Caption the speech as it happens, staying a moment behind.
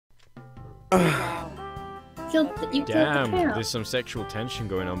Wow. You killed the Damn, cow. there's some sexual tension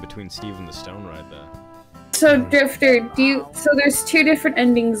going on between Steve and the stone right there. So, Drifter, so there's 2 different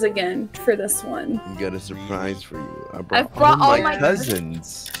endings again for this one. Got a surprise for you. I I've brought brought all my all my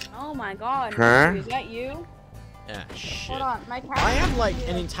cousins. Oh my god. Huh? Is that you? Ah, shit. Hold on, my cat. I have like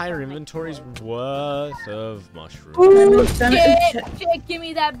an entire inventory's worth of mushrooms. Ooh, shit, give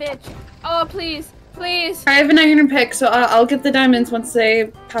me that bitch. Oh, please, please. I have an iron pick, so I'll get the diamonds once they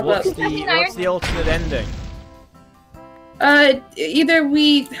pop What's up. the ultimate ending? Either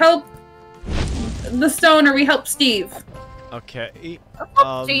we help the stone or we help Steve. Okay.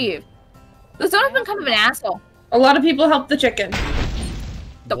 Steve. The stone has been kind of an asshole. A lot of people help the chicken.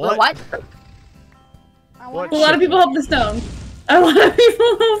 The what? What A lot of people help the stone. A lot of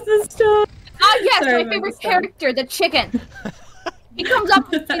people help the stone. Oh yes, Sorry my about favorite the stone. character, the chicken. He comes up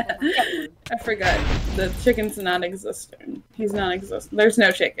with I forgot. The chicken's non-existent. He's non-existent. There's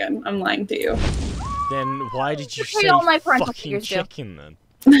no chicken. I'm lying to you. Then why did you Okay, say all my parental fucking figures do. chicken then?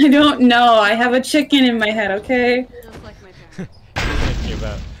 I don't know. I have a chicken in my head, okay? Just like my parents. Thinking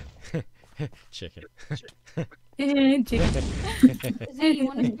about chicken. Hey, you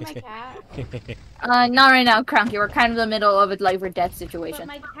wanna see my cat? Not right now, Cranky. We're kind of in the middle of a life or death situation. But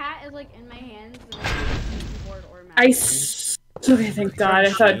my cat is like in my hands and I can't keyboard or mouse. Okay, thank God. I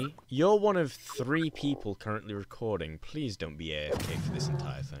thought. You're one of 3 people currently recording. Please don't be AFK for this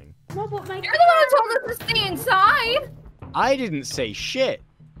entire thing. No, but my You're the one who told us to stay inside! I didn't say shit.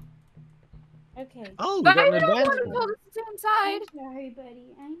 Okay. Oh, we But got I'm an the one who advancement. told us to stay inside! I'm sorry, buddy.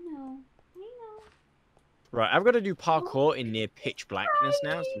 I know. I know. Right, I've got to do parkour in near pitch blackness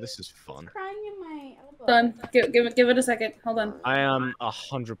now, so this is fun. Crying in my elbow. Hold on. Give it a second. Hold on. I am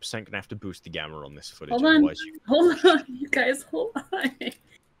 100% gonna have to boost the gamma on this footage. Hold on. Otherwise you... Hold on, you guys. Hold on.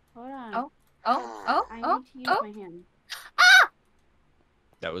 Hold on. Oh. I need to use my hand.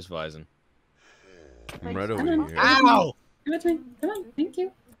 That was Vysern. I'm right over Come on. here. Ow! Give it to me. Come on. Thank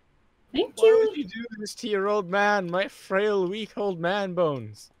you. Thank Why you. would you do this to your old man? My frail, weak old man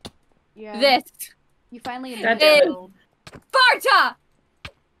bones. Yeah. This. You finally God admitted damn it. it. Sparta!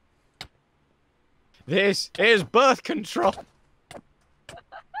 This is birth control.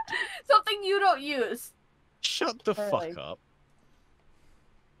 Something you don't use. Shut the Early. fuck up.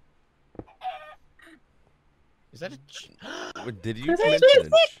 Is that a... What did you That's mention?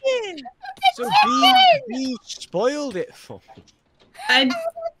 So B spoiled it for me. I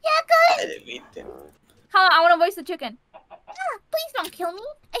Hold on, I want to voice the chicken. Please don't kill me.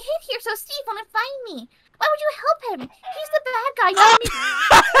 I hid here so Steve won't find me. Why would you help him? He's the bad guy.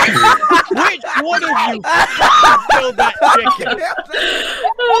 Which one of you killed that chicken?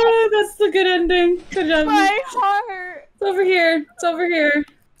 Oh, that's the good ending. Good job. My heart. It's over here. It's over here.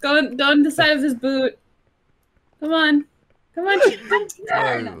 Go on the side of his boot. Come on. Come on. Come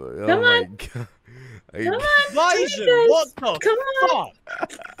Oh Come my on. God. Come on. Vysern, what the Come fuck?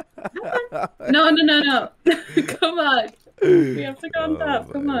 No. Come on. We have to go on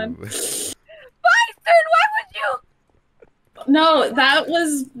top. Come on. Vysern, why would you? No, that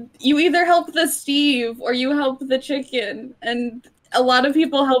was you either help the Steve or you help the chicken, and a lot of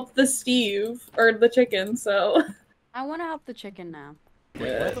people help the Steve or the chicken. So I want to help the chicken now.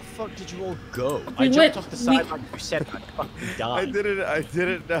 Wait, where the fuck did you all go? We I jumped went- off the side like you said I'd fucking I die. didn't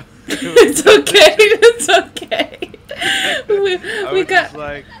know. it's okay. It's okay. I We was got.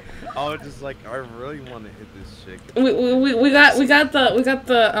 just like, I really want to hit this chicken. We got the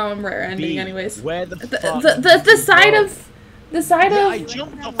rare ending B, anyways. Where the The fuck? the side of Yeah, I of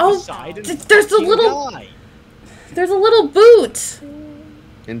jumped off Oh, the side and there's a fucking little- died. there's a little boot.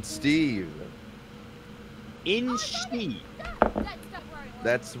 And Steve, In Steve.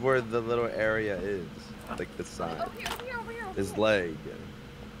 that's where the little area is, like the side. His leg.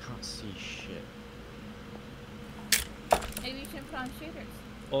 Can't see shit. Maybe you should put on shooters.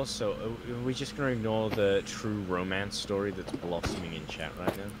 Also, are we just gonna ignore the true romance story that's blossoming in chat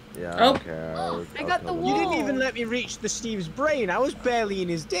right now? Yeah, Oh. I don't care. I got the You wall. didn't even let me reach the Steve's brain. I was barely in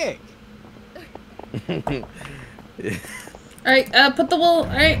his dick. All right, put the wool. All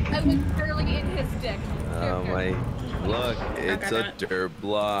right. I was barely in his dick. Oh my! Look, it's Okay, a dirt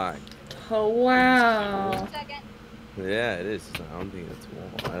block. Oh wow. Second. Yeah, it is. I don't think it's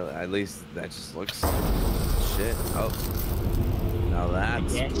wall. At least that just looks shit. Oh, now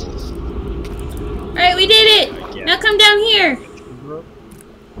that's Yes. All right, we did it. Yeah. Now come down here.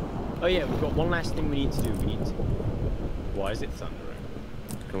 Oh yeah, we've got one last thing we need to do. Why is it thundering?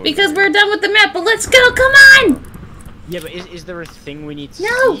 cool. Because we're done with the map, but let's go. Come on. Yeah, but is there a thing we need to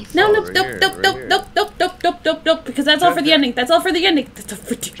No, see? no, right here, right nope. Because that's all for the ending. That's all for the ending. That's all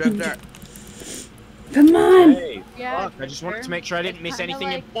for the Jump ending. there. Come on. Hey, Yeah. Fuck, I just wanted to make sure I didn't miss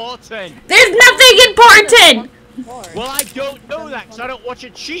anything important. There's nothing important! Well, I don't know that because I don't watch a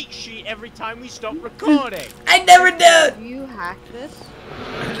cheat sheet every time we stop recording. I never do! Do you hack this?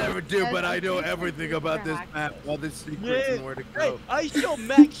 I never do, As but I know a everything about this hack map, all the secrets and where to Hey, go. I saw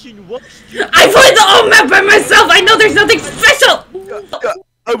Max and watched you. I played the whole map by myself! I know there's nothing special!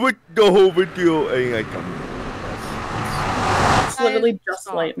 I went the whole video and I come. It's literally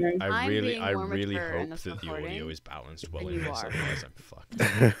just lightning. I I'm really being more mature in hope this that the recording audio is balanced well than in you this, are. otherwise I'm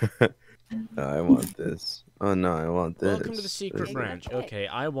fucked. I want this. Oh no, I want this. Welcome to the secret Maybe branch. that's it. Okay,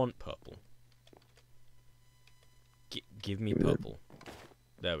 I want purple. Give me Give me that. purple.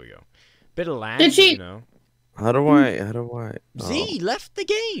 There we go. Bit of lag, Did she- you know. How do I? Oh. Z left the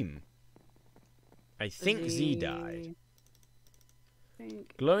game. I think Z died.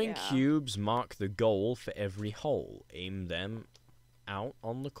 Glowing cubes mark the goal for every hole. Aim them out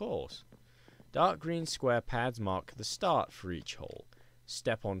on the course. Dark green square pads mark the start for each hole.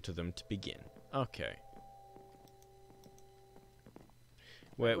 Step onto them to begin. Okay.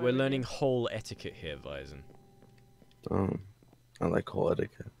 We're learning hole etiquette here, Vysern. Oh, I like whole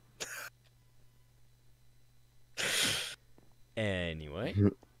etiquette. Anyway.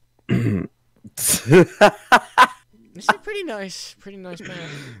 This is a pretty nice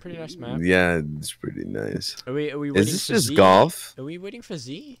map. Yeah, it's pretty nice. Are we waiting Is this for just Z? golf? Are we waiting for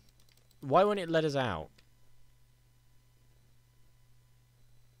Z? Why won't it let us out?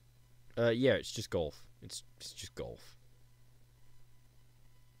 Yeah, it's just golf. It's just golf.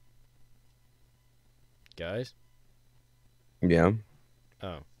 Guys? Yeah.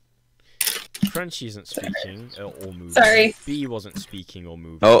 Oh. Crunchy isn't speaking or moving. Sorry. B wasn't speaking or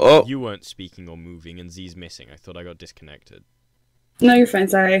moving. Oh. You weren't speaking or moving, and Z's missing. I thought I got disconnected. No, you're fine,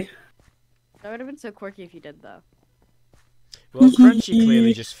 sorry. That would have been so quirky if you did, though. Well, Crunchy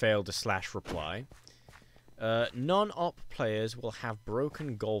clearly just failed to slash reply. Non-op players will have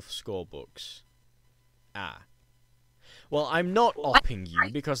broken golf scorebooks. Ah. Well, I'm not opping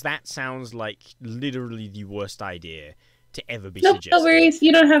you because that sounds like literally the worst idea to ever be Nope, suggested. no worries.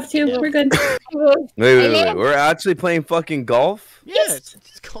 You don't have to. Yeah. We're good. Wait. We're actually playing fucking golf? Yeah, Yes.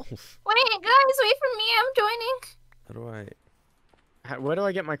 it's golf. Wait, guys, wait for me. I'm joining. How do I? Where do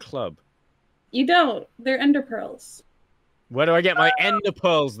I get my club? You don't. They're ender pearls. Where do I get my ender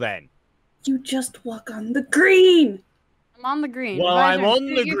pearls then? You just walk on the green. I'm on the green. Well, Vysern, I'm on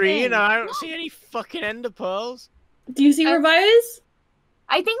do the your green thing. and I don't see any fucking ender pearls. Do you see where Vi is?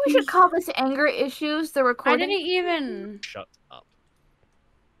 I think we should call this anger issues. The I recording. didn't even. Shut up.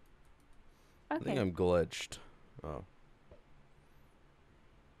 I think Okay. I'm glitched. Oh.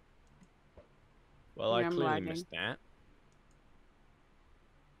 Well, I Yeah, I'm clearly lagging. missed that.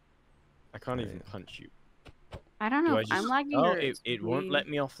 I can't even Right. punch you. I don't Do know. I If just... I'm lagging. Oh, or it it's won't we- let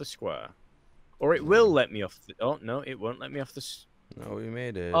me off the square. Or it will let me off the... Oh, no, it won't let me off the... No, we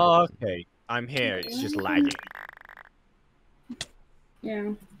made it. Oh, okay. I'm here. It's just lagging.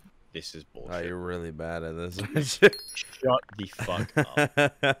 Yeah. This is Oh, bullshit. you're really bad at this. Shut the fuck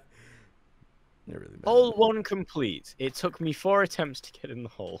up. You're really bad. Hole 1 complete. It took me 4 attempts to get in the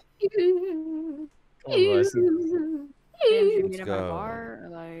hole. Come on, Vysern. Did you Let's meet at go. my bar? Or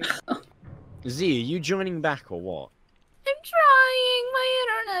like. Z, are you joining back or what? I'm trying.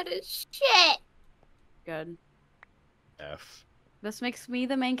 My internet is shit. Good. F. This makes me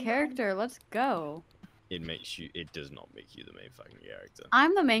the main character. Let's go. It makes you... It does not make you the main fucking character.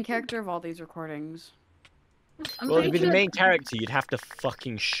 I'm the main character of all these recordings. I'm Well, to pretty be the sure- main character, you'd have to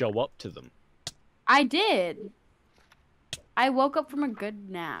fucking show up to them. I did. I woke up from a good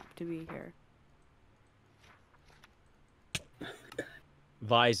nap to be here.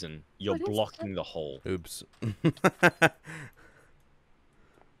 Vysern, you're What is blocking the hole. Oops.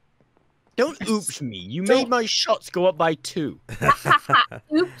 Don't oops me. You made my shots go up by 2.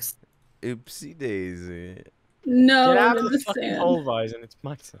 Oops. Oopsie daisy. No, Get out I'm of in the the fucking sand. hole, Vysern. It's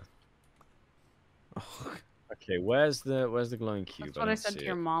my turn. Oh, Okay, where's the glowing cube? That's what I don't said see to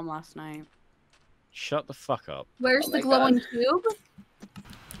your it. mom last night. Shut the fuck up. Where's Oh the my glowing God. cube?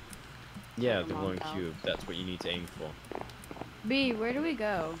 Yeah, Your the mom glowing fell. cube. That's what you need to aim for. B, where do we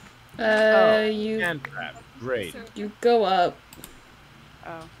go? You Hand trap. Great. you go up.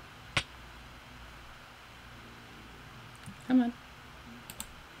 Oh. Come on.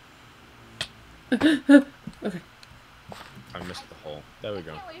 Okay. I missed the hole. There we I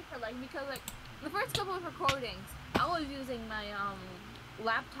go. can't wait for because the first couple of recordings, I was using my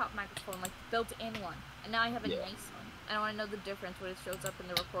laptop microphone, like built-in one, and now I have a Yeah. nice one. I want to know the difference when it shows up in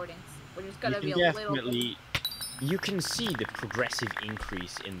the recordings. We're just gonna You be can a little. definitely... You can see the progressive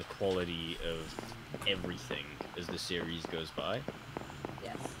increase in the quality of everything as the series goes by.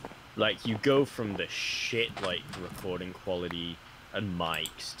 Yes. Like, you go from the shit, like, recording quality and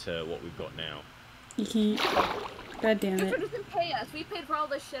mics to what we've got now. You can't. God damn You it. didn't pay us. We paid for all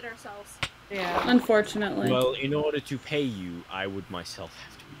this shit ourselves. Yeah. Unfortunately. Well, in order to pay you, I would myself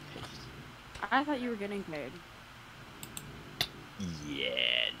have to be paid. I thought you were getting paid.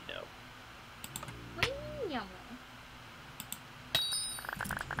 Yeah, no.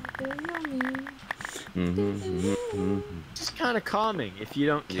 It's kind of calming if you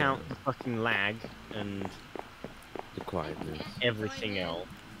don't count the fucking lag and The quietness. everything else.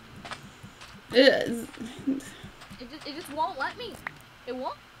 It just won't let me. It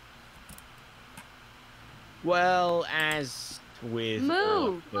won't. Well, as with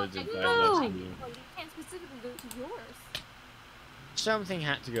Move! uploads of Move! diversity, Well, you can't specifically go to yours. something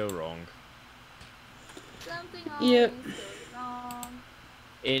had to go wrong. Something Yep. always goes wrong.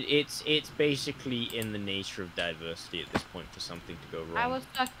 It's basically in the nature of diversity at this point for something to go wrong. I was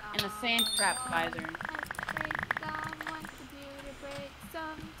stuck in a sand trap, Vysern.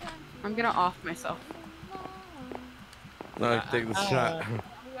 I'm gonna off myself. No, take the shot. I'll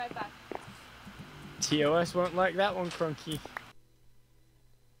be right back. TOS won't like that one, Crunky.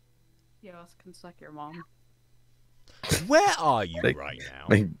 Yes, can suck your mom. Where are you Like- right now?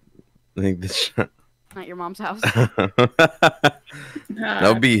 Take the shot. At your mom's house.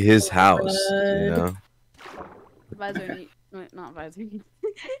 That'll be his house, you know? Vysern, wait, not Vysern.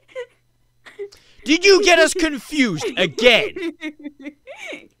 Did you get us confused again?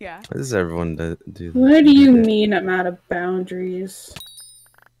 Yeah. Why does everyone do that? What do you mean I'm out of boundaries?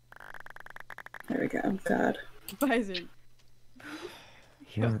 There we go. God. Vysern.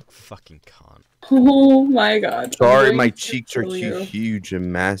 You fucking can't. Oh my God. Sorry, I'm my very cheeks are for you. huge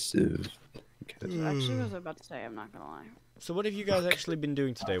and massive. Actually, what I was about to say, I'm not gonna lie. So what have you guys actually been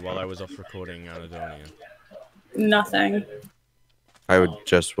doing today while I was off recording Anadonia? Nothing. I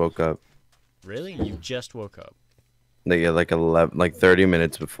just woke up. Really? You just woke up? Like 11, like 30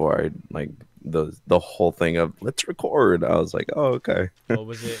 minutes before the whole thing of let's record. I was like, oh okay. Or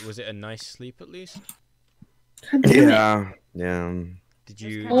was it a nice sleep at least? God damn it. Yeah, yeah. Did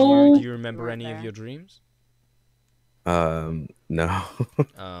you Oh. do you remember Right any of there. your dreams? No.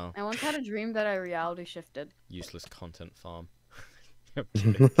 Oh, I once had a dream that I reality shifted. useless content farm. I'm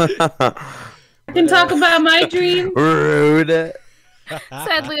kidding. I can talk about my dream. Rude.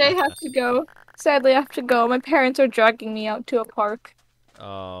 Sadly, I have to go. Sadly, I have to go. My parents are dragging me out to a park.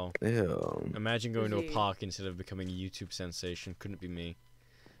 Oh, Ew. imagine going to a Busy. park instead of becoming a YouTube sensation. Couldn't be me.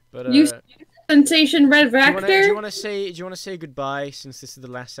 But You Sensation Red do you Vector. want to say goodbye since this is the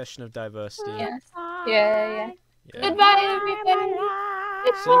last session of diversity? Yeah. Yeah. Yeah. Goodbye, everybody.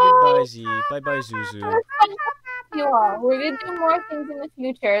 Say goodbye, Z. Bye bye, Zuzu. You are. We're gonna do more things in the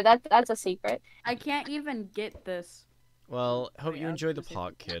future. That's a secret. I can't even get this. Well, hope you Yeah, enjoyed the that's it.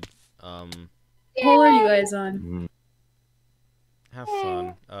 park, kid. What hole are you guys on? Mm. Have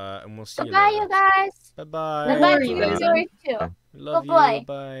fun. And we'll see you Goodbye, later. you guys. Bye bye. Where Goodbye are to you you, guys viewers too. Love you. Bye-bye.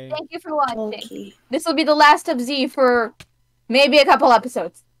 Bye. Thank you for watching. Okay. This will be the last of Z for maybe a couple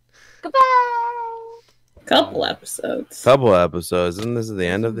episodes. Goodbye. Couple episodes. Couple episodes, and this is the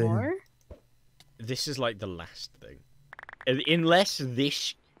end of the. More? This is like the last thing. Unless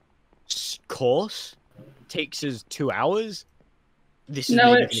this course takes us 2 hours, this is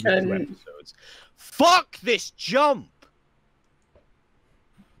No, maybe it gonna be 2 shouldn't. episodes. Fuck this jump!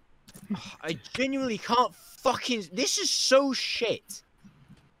 I genuinely can't fucking. This is so shit.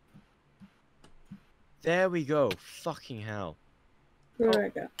 There we go. Fucking hell. Where do I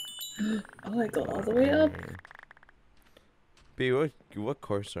go? Oh, I go all the way up. B, what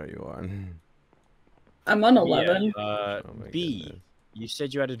course are you on? I'm on 11. Oh my B, goodness. you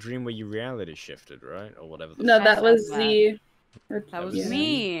said you had a dream where you reality shifted, right? Or whatever. The No, I that said was that. the. That was yeah.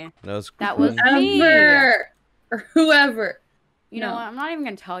 me. That was me. Whoever. Or whoever. You know No. what? I'm not even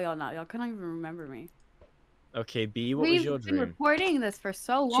gonna tell y'all now. Y'all couldn't even remember me. Okay, B, what We've was your been dream? recording this for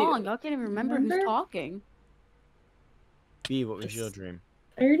so Shoot. long. Y'all can't even remember who's Remember? talking. B, what was your dream?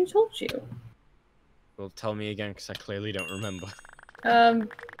 I already told you. Well, tell me again, because I clearly don't remember.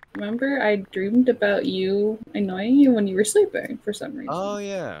 Remember I dreamed about you annoying you when you were sleeping for some reason. Oh,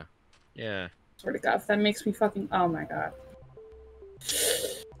 yeah. Yeah. Swear to God, if that makes me fucking. Oh my God.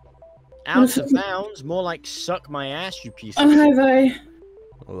 Out of bounds, more like suck my ass, you piece of Oh, shit. hi, Vi.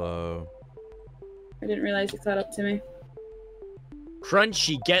 Hello. I didn't realize you caught up to me.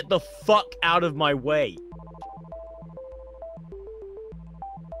 Crunchy, get the fuck out of my way.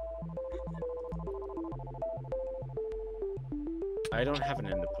 I don't have an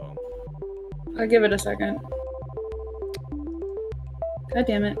ender poem. I'll give it a second. God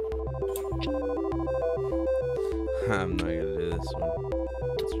damn it. I'm not gonna do this one.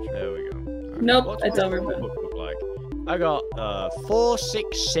 There we go. Nope, What's it's my over. book look like? I got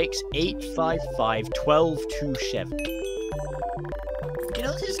 466-855-1227. You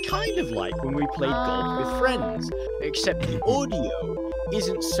know, this is kind of like when we played golf with friends, except the audio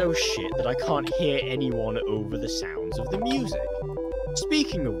isn't so shit that I can't hear anyone over the sounds of the music.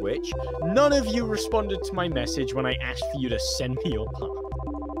 Speaking of which, none of you responded to my message when I asked for you to send me your part.